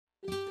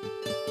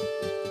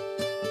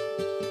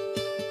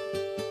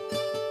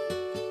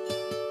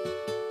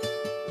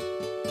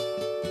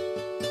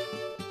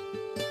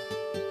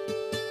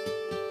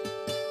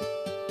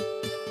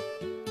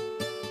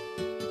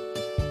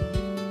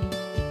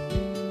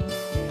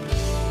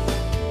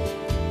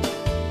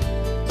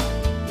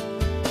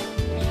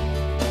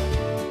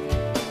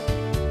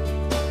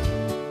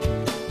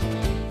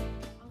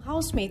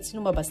housemates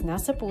lumabas na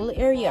sa pool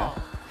area.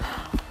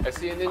 I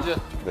see a ninja.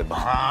 Diba?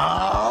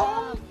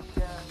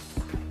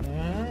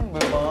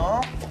 Diba?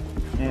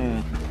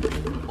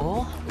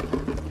 Oh?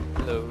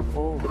 Hello.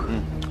 Oh.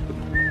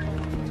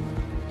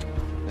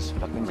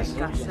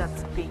 Gosh,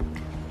 that's big.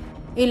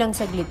 Ilang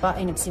saglit pa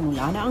ay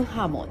nagsimula na ang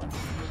hamon.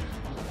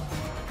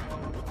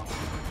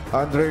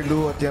 Andre,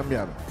 Lou at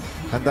Yamyam,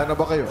 handa na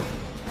ba kayo?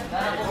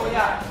 Handa na po,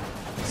 kuya.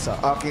 Sa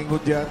aking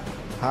hudyat,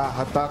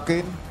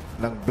 hahatakin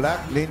ng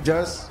Black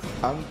Ninjas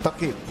ang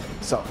takip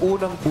sa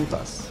unang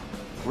butas.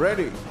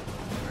 Ready?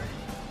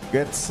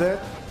 Get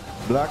set.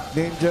 Black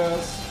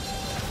Ninjas,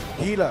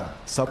 hila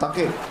sa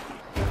takip.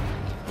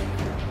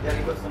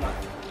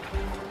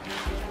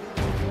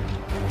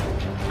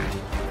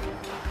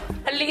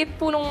 Ang liit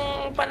po nung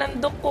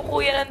panandok ko,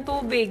 kuya, ng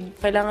tubig.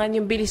 Kailangan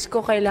yung bilis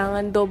ko,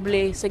 kailangan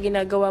doble sa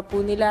ginagawa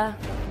po nila.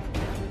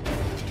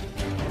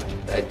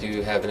 I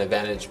do have an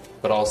advantage,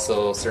 but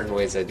also certain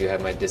ways I do have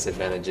my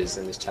disadvantages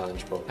in this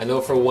challenge boat. I know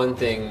for one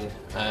thing,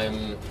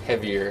 I'm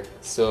heavier.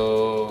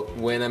 So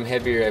when I'm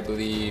heavier, I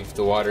believe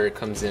the water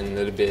comes in a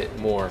little bit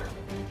more.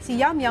 Si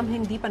Yamyam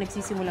hindi pa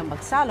nagsisimulang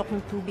magsalok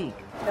ng tubig.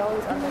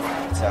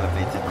 It's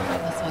elevated.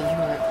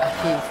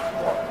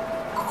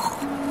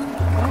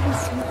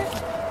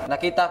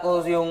 Nakita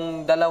ko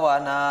yung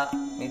dalawa na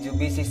medyo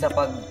busy sa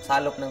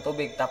pagsalop ng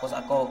tubig. Tapos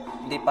ako,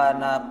 hindi pa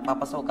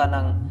napapasukan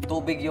ng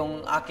tubig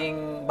yung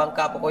aking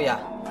bangka po, kuya.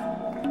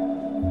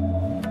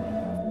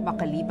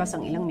 Makalipas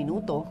ang ilang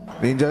minuto,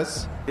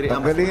 Ninjas,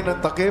 tanggalin ang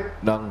takip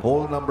ng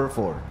hole number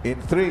 4. In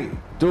 3,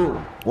 2,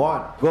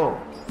 1, go!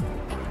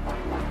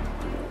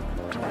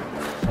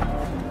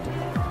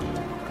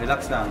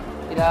 Relax lang.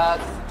 Relax.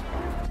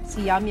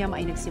 si Yamyam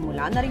ay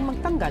nagsimula na ring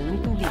magtanggal ng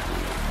tubig.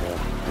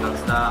 Relax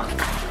lang.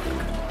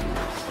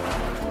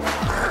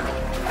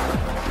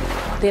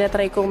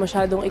 Tinatry kong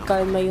masyadong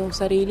ikalma yung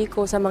sarili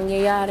ko sa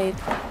mangyayari.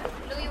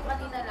 Yung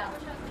kanina lang.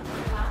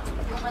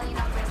 Yung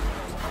kanina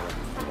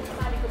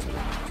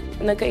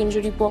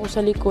Nagka-injury po ako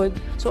sa likod.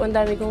 So, ang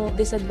dami kong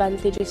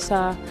disadvantages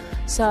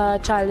sa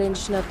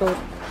challenge na to.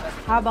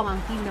 Habang ang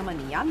team naman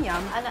ni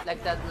Yamyam,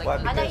 like that.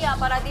 Ana, ya,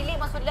 para dili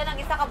masudlan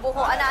ang isa ka buho.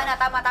 Ana,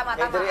 tama.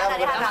 Ana,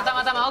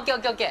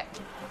 Okay.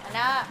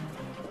 Ana.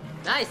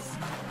 Nice.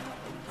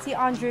 si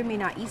Andre may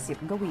naisip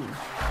gawin.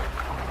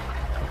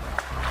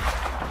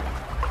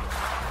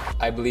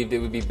 I believed it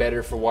would be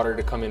better for water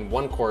to come in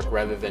one cork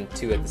rather than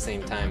two at the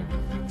same time.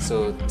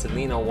 So to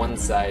lean on one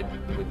side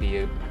would be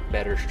a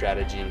better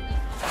strategy.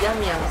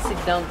 Yamyam, sit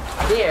down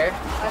there.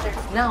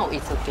 Now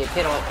it's okay.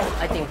 Pero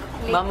I think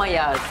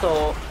mamaya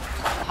so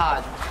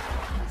hard.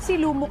 Si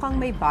Lu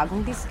mukhang may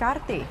bagong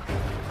diskarte.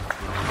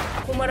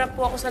 Kumarap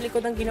po ako sa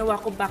likod ng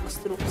ginawa ko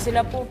backstroke.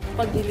 Sila po,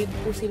 pag-dilid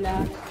po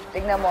sila.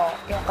 Tignan mo,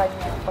 yung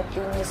kanya,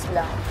 continuous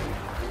lang.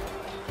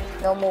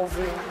 No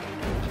moving.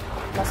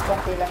 Mas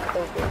konti lang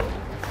tubig.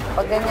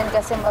 Pag ganyan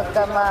kasi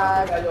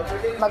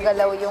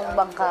magalaw yung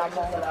bangka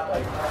mo.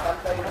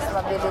 Mas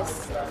mabilis.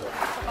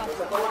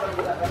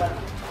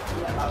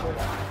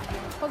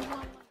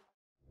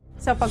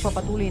 Sa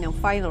pagpapatuloy ng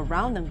final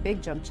round ng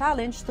Big Jump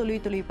Challenge,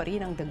 tuloy-tuloy pa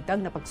rin ang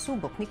dagdag na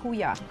pagsubok ni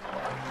Kuya.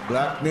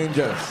 Black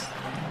Ninjas,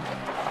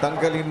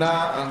 tanggalin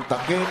na ang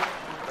takip.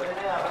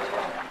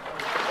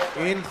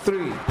 In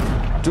 3,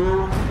 2,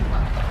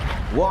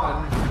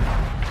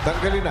 1,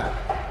 tanggalin na.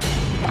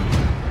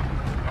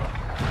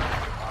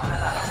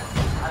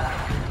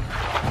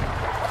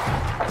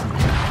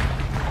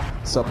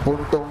 Sa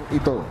puntong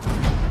ito,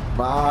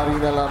 maaari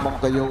na lamang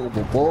kayong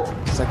umupo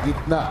sa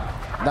gitna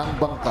ng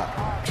bangka.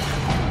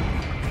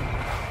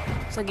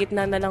 Sa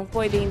gitna na lang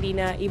pwede, hindi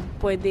na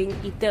pwedeng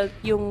i-tilt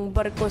yung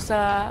barko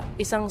sa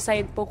isang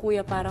side po,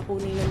 Kuya, para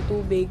kunin ng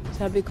tubig.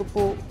 Sabi ko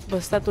po,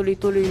 basta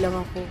tuloy-tuloy lang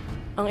ako.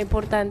 Ang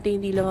importante,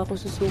 hindi lang ako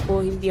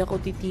susuko, hindi ako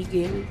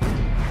titigil.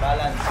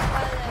 Balance.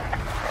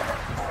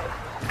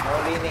 No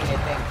leaning, I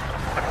think.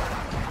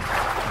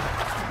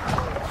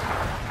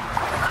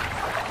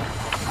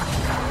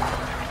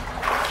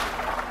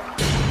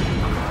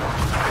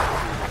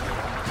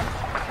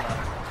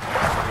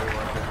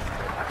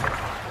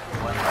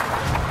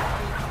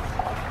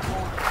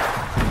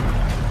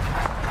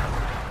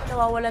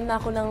 Nawawalan na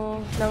ako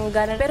ng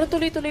gana. Pero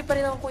tuloy-tuloy pa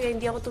rin ako, Kuya.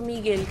 Hindi ako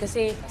tumigil.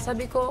 Kasi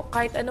sabi ko,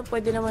 kahit ano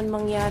pwede naman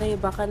mangyari.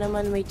 Baka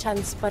naman may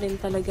chance pa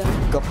rin talaga.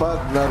 Kapag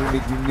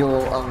narinig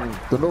ninyo ang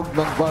tunog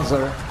ng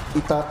buzzer,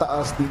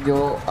 itataas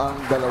ninyo ang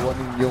dalawa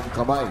ninyong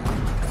kamay.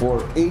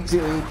 For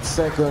 88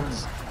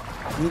 seconds,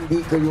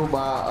 hindi kayo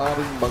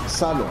maaaring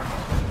magsalo.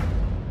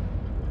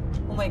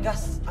 Oh my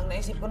gosh, ang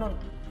naisip ko nun,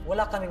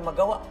 wala kaming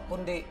magawa,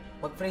 kundi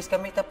mag-freeze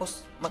kami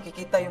tapos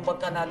makikita yung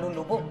bangka na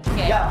lulubog.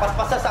 Okay. Yeah,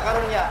 paspasa sa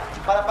karon niya.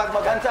 Para pag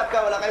mag-hands up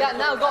ka, wala kayo. Yeah,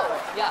 now go.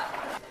 Yeah.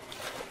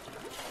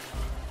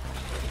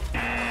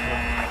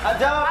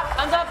 Hands up!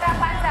 Hands up.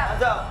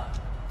 Hands up!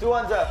 2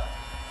 hands up.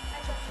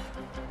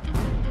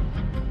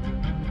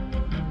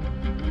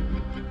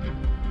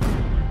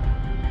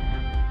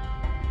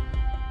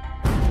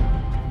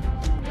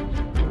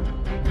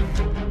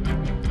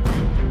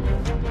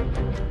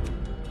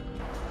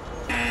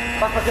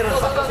 Pas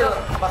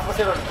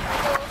pasirun.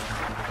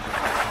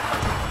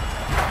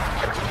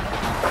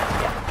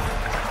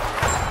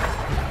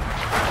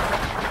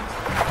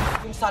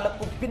 salop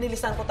ko,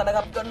 pinilisan ko talaga.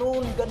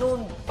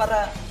 Ganun,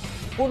 para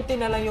kunti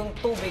na lang yung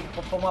tubig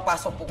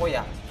pumapasok po,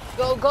 kuya.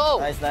 Go,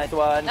 go! Nice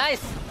one.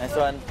 Nice! Nice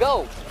one.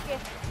 Go!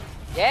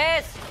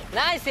 Yes!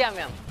 Nice,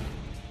 Yamyam!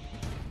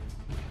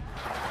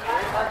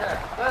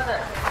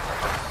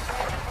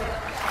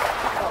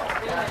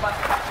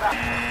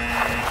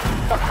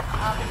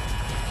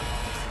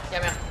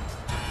 Yamyam.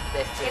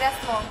 Rest. Iras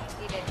mo,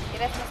 gilid.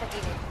 Iras mo sa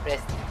gilid.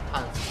 Rest.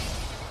 Hands.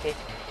 Okay.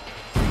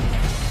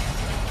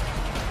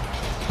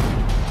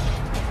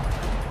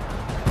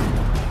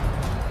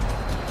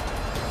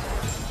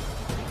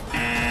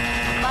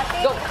 Mati.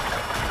 Go!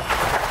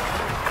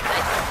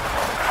 Nice!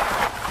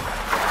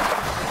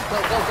 Go,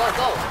 go, go,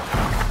 go!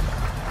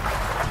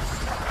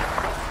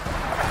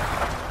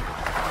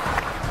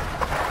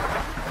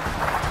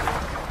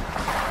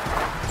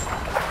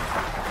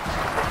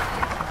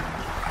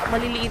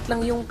 Maliliit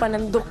lang yung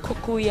panandok ko,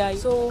 kuya.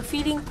 So,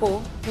 feeling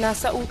ko,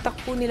 nasa utak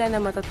po nila na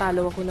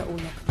matatalo ako na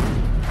una.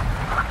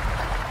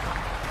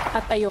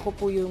 At ayoko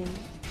po yung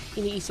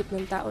iniisip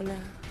ng tao na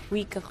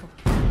weak ako.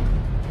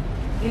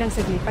 Ilang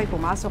saglit pa'y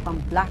pumasok ang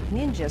Black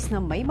Ninjas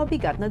na may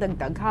mabigat na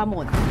dagdag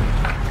hamon. Oh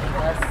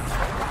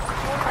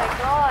my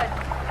God.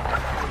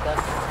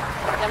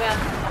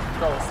 Yamyam.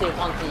 Go, still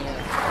continue.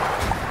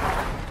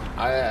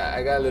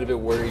 I got a little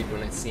bit worried when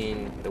I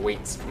seen the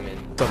weights come in.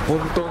 Sa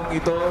puntong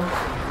ito,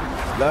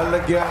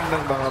 lalagyan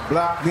ng mga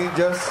Black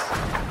Ninjas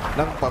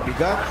ng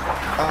pabigat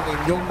ang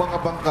inyong mga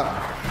bangka.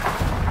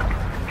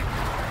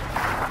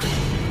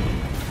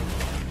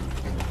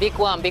 Big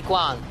one, big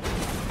one.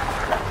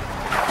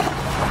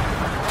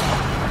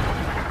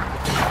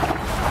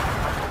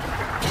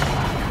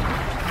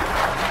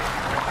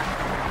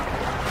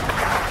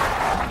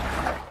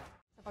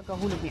 Sa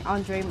pagkahulog ni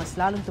Andre, mas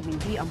lalong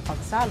tumindi ang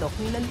pagsalok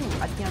ni Lalu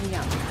at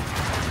Yamyam.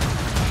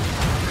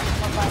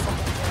 Mapasok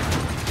mo.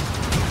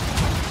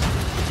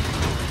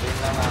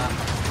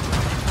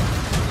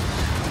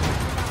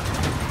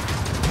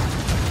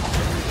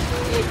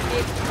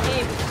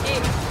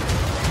 Keep.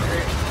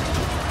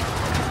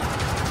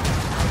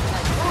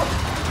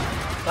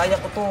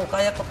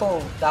 Kaya ko to.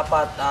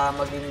 Dapat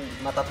maging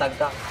matatag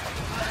ka.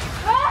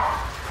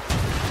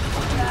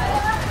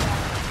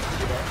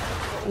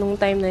 Nung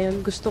time na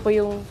yun, gusto ko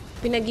yung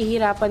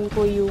pinaghihirapan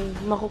ko yung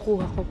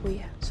makukuha ko,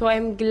 kuya. So,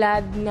 I'm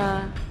glad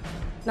na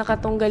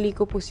nakatunggali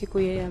ko po si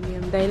Kuya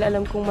Yamyam dahil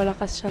alam kong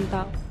malakas siyang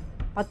tao.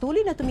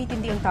 Patuloy na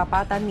tumitindi ang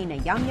tapatan ni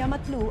Yamyam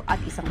at Lu at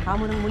isang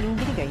hamon ang muling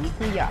binigay ni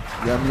Kuya.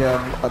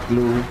 Yamyam at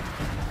Lu,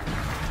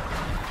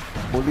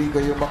 muli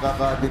kayo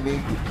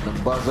makakadinig ng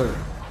buzzer.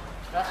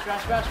 Rush.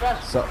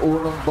 Sa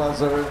unang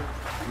buzzer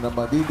na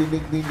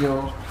madidinig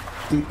ninyo,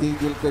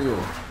 titigil kayo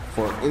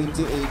for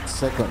 88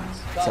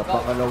 seconds. Sa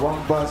pangalawang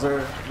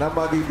buzzer na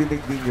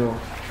madidinig ninyo,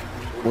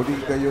 muli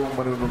kayong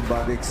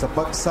manunumbalik sa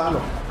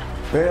pagsalok.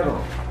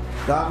 Pero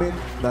gamit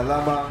na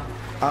lamang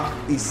ang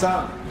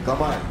isang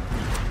kamay.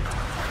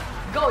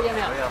 Go,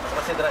 Yamyam. Kuya,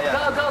 pasidra yan.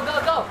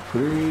 Go.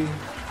 3,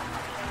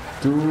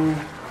 2,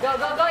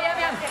 Go,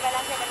 Yamyam.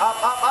 Up.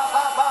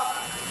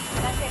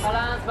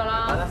 Balance.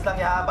 Balance lang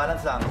ya,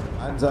 balance lang.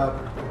 hands up.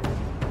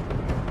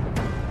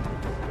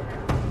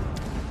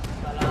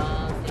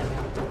 Balance,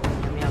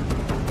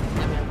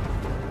 Yamyam.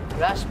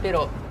 Rush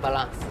pero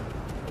balance.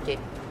 Okay.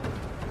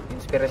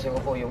 Inspirasyon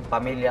ko po yung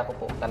pamilya ko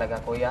po talaga,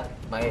 kuya.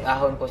 May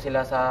ahon po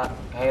sila sa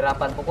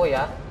kahirapan po,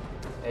 kuya.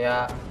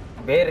 Kaya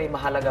very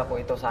mahalaga po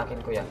ito sa akin,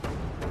 kuya.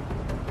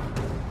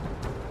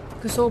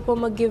 Gusto ko po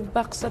mag-give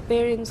back sa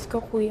parents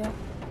ko, kuya.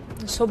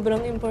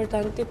 Sobrang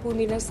importante po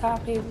nila sa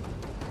akin.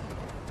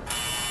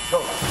 Go.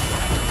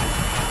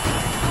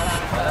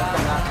 Balance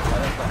lang ha,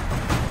 balance lang.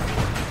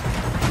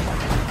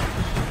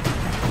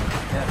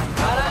 Yan.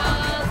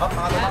 Up,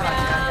 mga tumangan.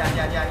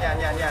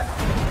 Yan.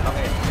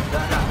 Okay,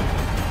 lang.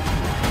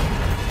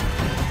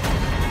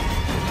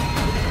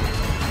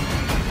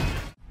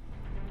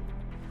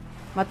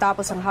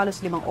 Matapos ang halos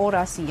 5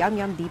 oras, si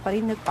Yamyam di pa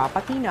rin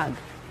nagpapatinag.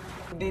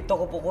 Dito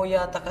ko po,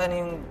 kuya, takan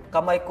yung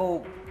kamay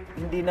ko,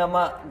 hindi na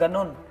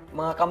ganon.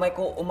 Mga kamay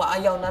ko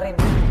umaayaw na rin.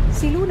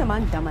 Si Lu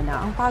naman dama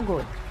na ang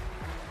pagod.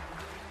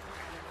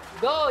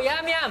 Go,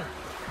 Yamyam.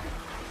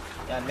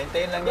 Yan,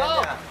 maintain lang yan.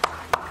 Go! Ya.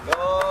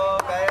 Go,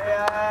 kaya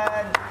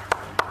yan.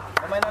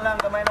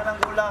 Gamay na lang,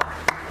 kulang.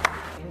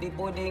 Hindi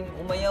pwedeng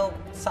umayaw,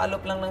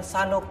 salop lang ng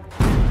salop.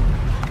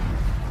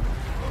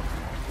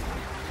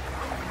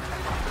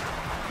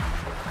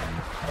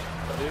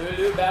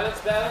 Lulu,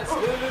 balance.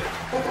 Lulu.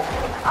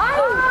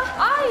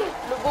 Ay!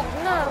 Lubog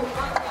na.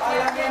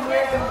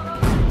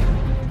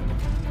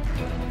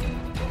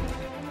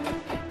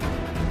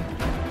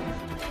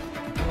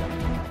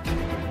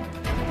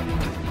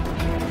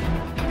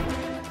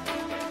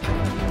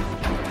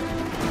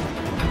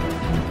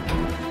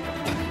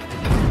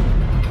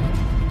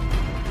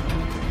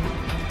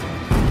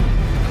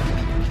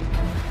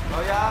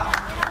 Kuya.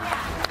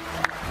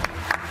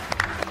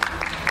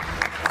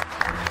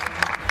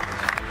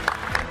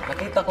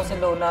 Nakita ko si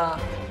Lo na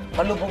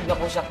palubog na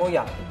po siya,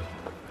 kuya.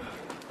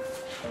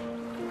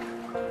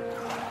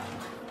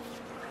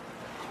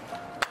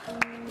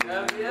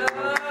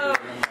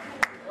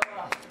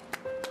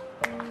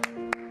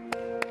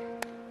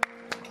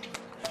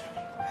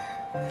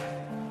 For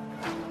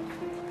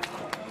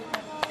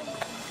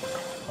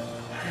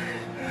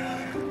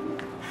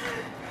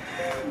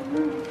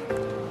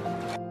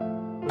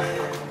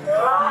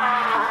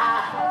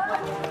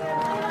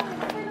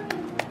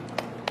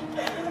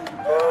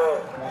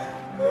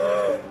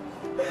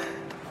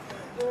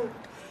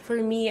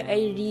me,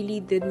 I really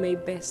did my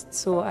best.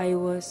 So I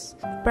was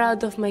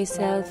proud of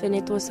myself and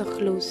it was a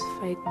close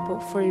fight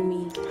po for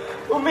me.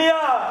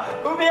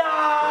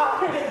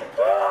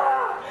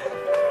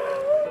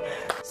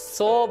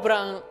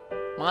 Sobrang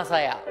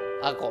masaya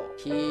ako.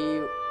 He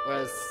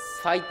was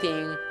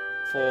fighting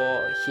for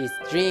his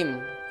dream,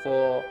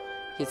 for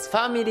his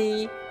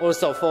family,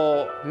 also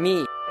for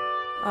me.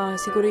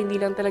 Siguro hindi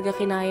lang talaga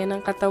kinaya ng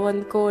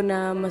katawan ko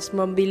na mas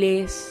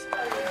mabilis.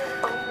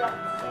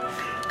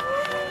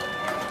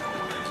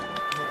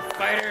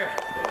 Fighter!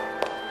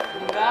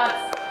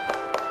 Congrats!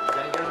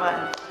 Gentleman!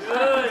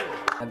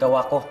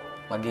 Nagawa ko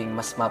maging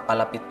mas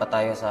mapalapit pa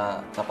tayo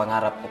sa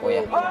pangarap ko,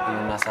 kuya.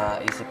 Yung nasa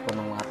isip ko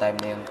nung mga time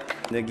na yun.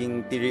 Naging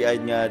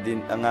teary-eyed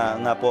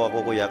nga po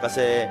ako, kuya,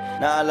 kasi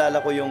naaalala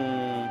ko yung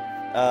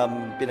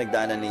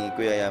pinagdaanan ni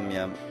Kuya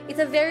Yamyam. It's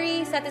a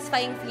very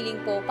satisfying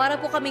feeling po. Para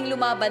po kaming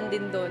lumaban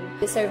din doon.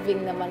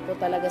 Deserving naman po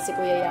talaga si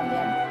Kuya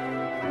Yamyam.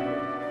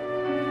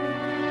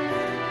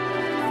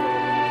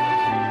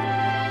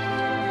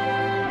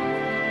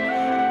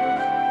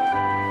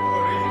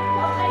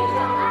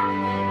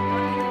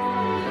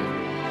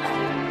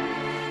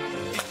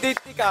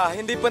 Diti ka,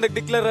 hindi pa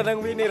nagdeklara ng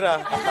winner ah.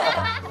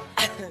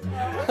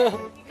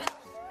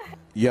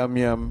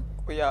 Yamyam,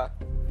 Kuya.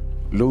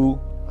 Lou,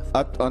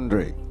 at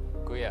Andre,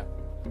 Kuya.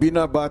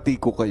 binabati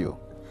ko kayo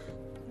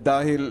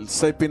dahil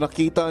sa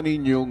pinakita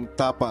ninyong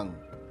tapang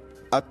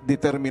at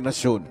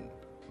determinasyon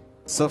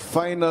sa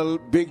Final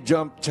Big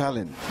Jump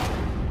Challenge.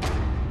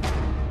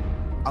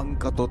 Ang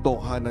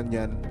katotohanan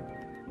niyan,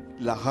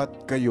 lahat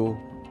kayo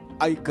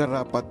ay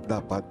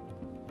karapat-dapat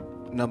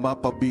na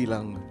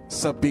mapabilang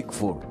sa Big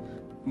Four.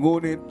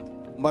 Ngunit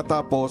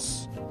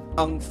matapos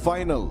ang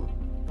Final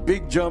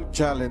Big Jump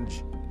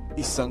Challenge,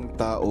 isang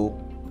tao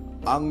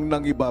ang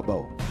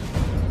nangibabaw.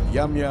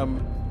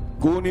 Yamyam,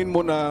 kunin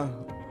mo na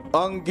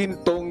ang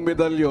gintong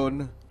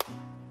medalyon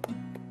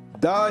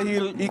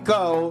dahil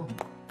ikaw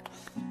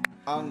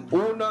ang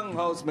unang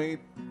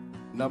housemate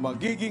na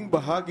magiging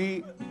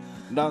bahagi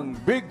ng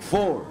Big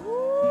Four.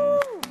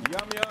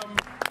 Yamyam,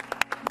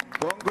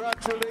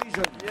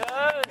 congratulations!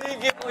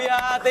 Thank you,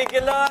 Kuya. Thank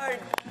you, Lord.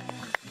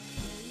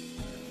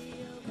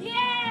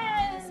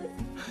 Yes!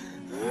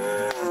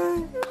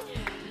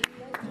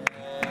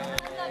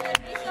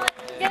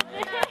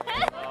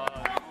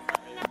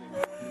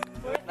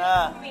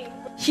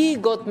 He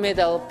got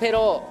medal,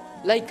 pero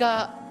like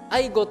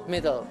I got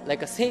medal,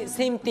 like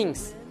same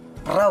things.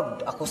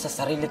 Proud ako sa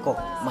sarili ko.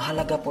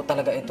 Mahalaga po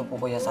talaga ito po,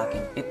 kuya, sa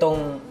akin.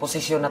 Itong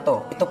posisyon na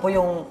to, ito po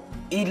yung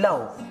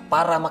ilaw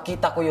para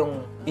makita ko yung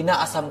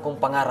inaasam kong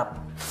pangarap.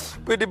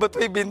 Pwede ba ito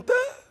ibenta?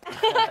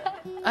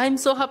 I'm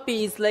so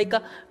happy. It's like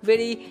a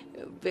very,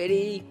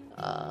 very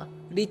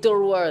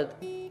little word.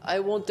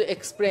 I want to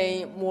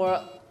explain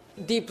more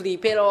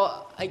deeply,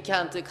 pero I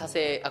can't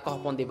kasi ako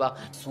hapon, di ba?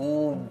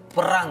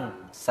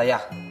 Sobrang saya.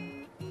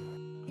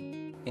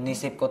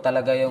 Inisip ko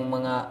talaga yung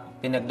mga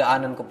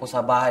pinagdaanan ko po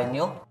sa bahay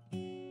niyo,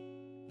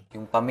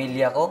 yung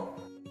pamilya ko,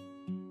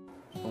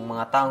 yung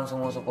mga taong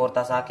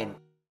sumusuporta sa akin.